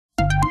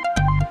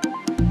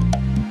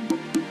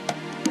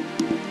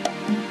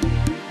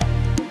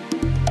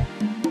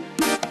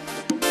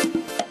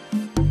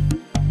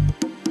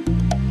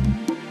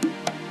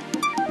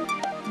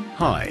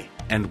Hi,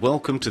 and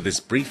welcome to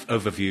this brief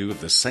overview of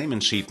the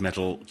Samin sheet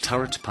metal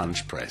turret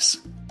punch press.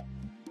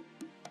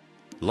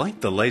 Like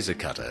the laser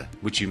cutter,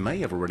 which you may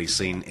have already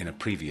seen in a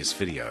previous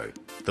video,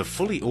 the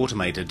fully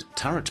automated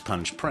turret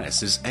punch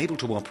press is able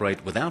to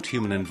operate without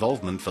human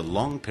involvement for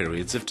long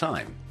periods of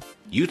time.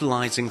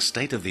 Utilizing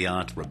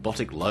state-of-the-art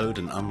robotic load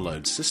and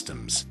unload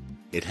systems,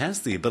 it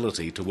has the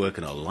ability to work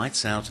in a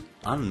lights-out,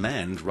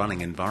 unmanned running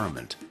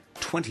environment,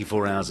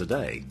 24 hours a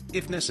day,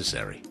 if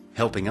necessary,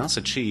 helping us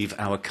achieve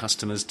our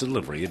customers'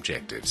 delivery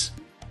objectives.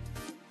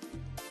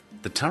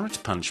 The turret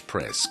punch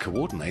press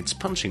coordinates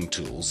punching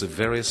tools of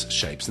various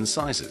shapes and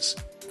sizes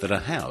that are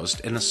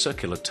housed in a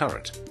circular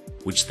turret,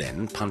 which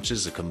then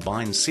punches a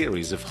combined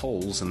series of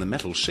holes in the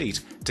metal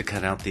sheet to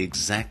cut out the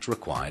exact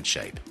required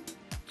shape.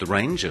 The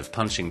range of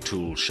punching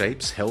tool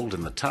shapes held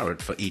in the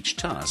turret for each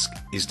task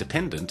is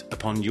dependent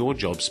upon your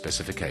job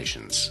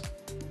specifications.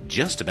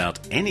 Just about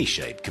any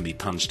shape can be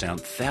punched out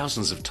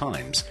thousands of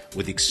times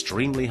with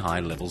extremely high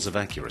levels of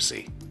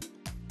accuracy.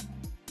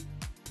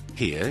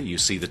 Here you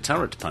see the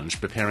turret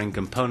punch preparing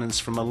components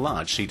from a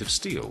large sheet of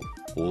steel,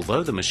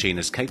 although the machine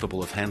is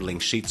capable of handling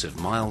sheets of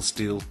mild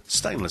steel,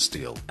 stainless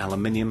steel,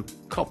 aluminium,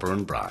 copper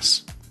and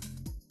brass.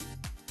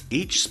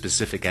 Each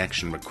specific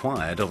action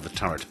required of the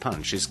turret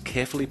punch is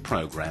carefully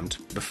programmed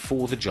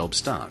before the job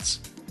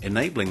starts,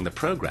 enabling the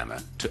programmer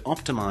to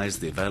optimize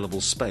the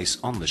available space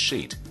on the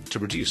sheet to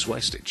reduce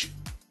wastage.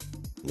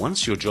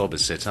 Once your job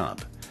is set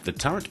up, the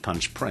turret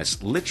punch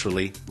press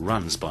literally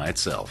runs by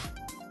itself.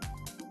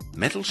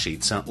 Metal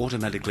sheets are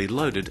automatically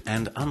loaded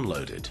and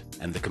unloaded,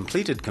 and the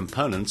completed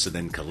components are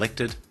then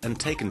collected and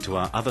taken to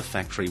our other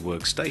factory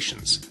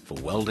workstations for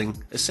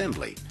welding,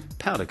 assembly,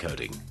 powder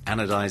coating,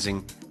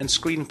 anodising and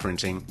screen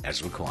printing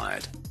as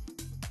required.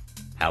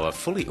 Our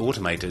fully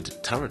automated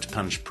turret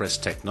punch press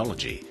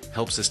technology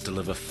helps us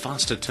deliver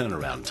faster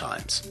turnaround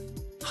times,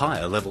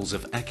 higher levels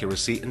of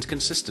accuracy and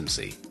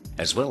consistency,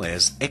 as well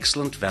as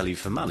excellent value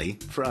for money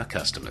for our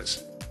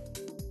customers.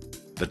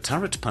 The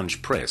turret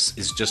punch press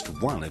is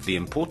just one of the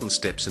important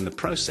steps in the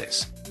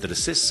process that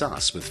assists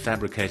us with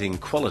fabricating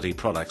quality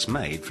products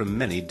made from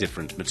many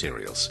different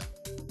materials.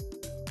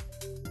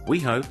 We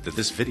hope that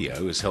this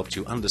video has helped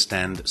you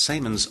understand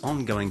Samin's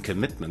ongoing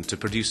commitment to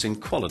producing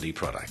quality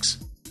products.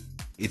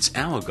 It's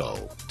our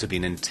goal to be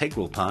an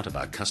integral part of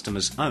our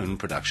customers' own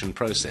production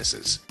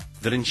processes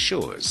that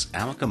ensures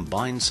our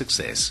combined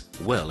success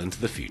well into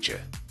the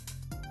future.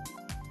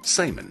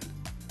 Samin,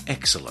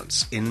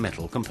 excellence in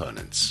metal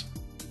components.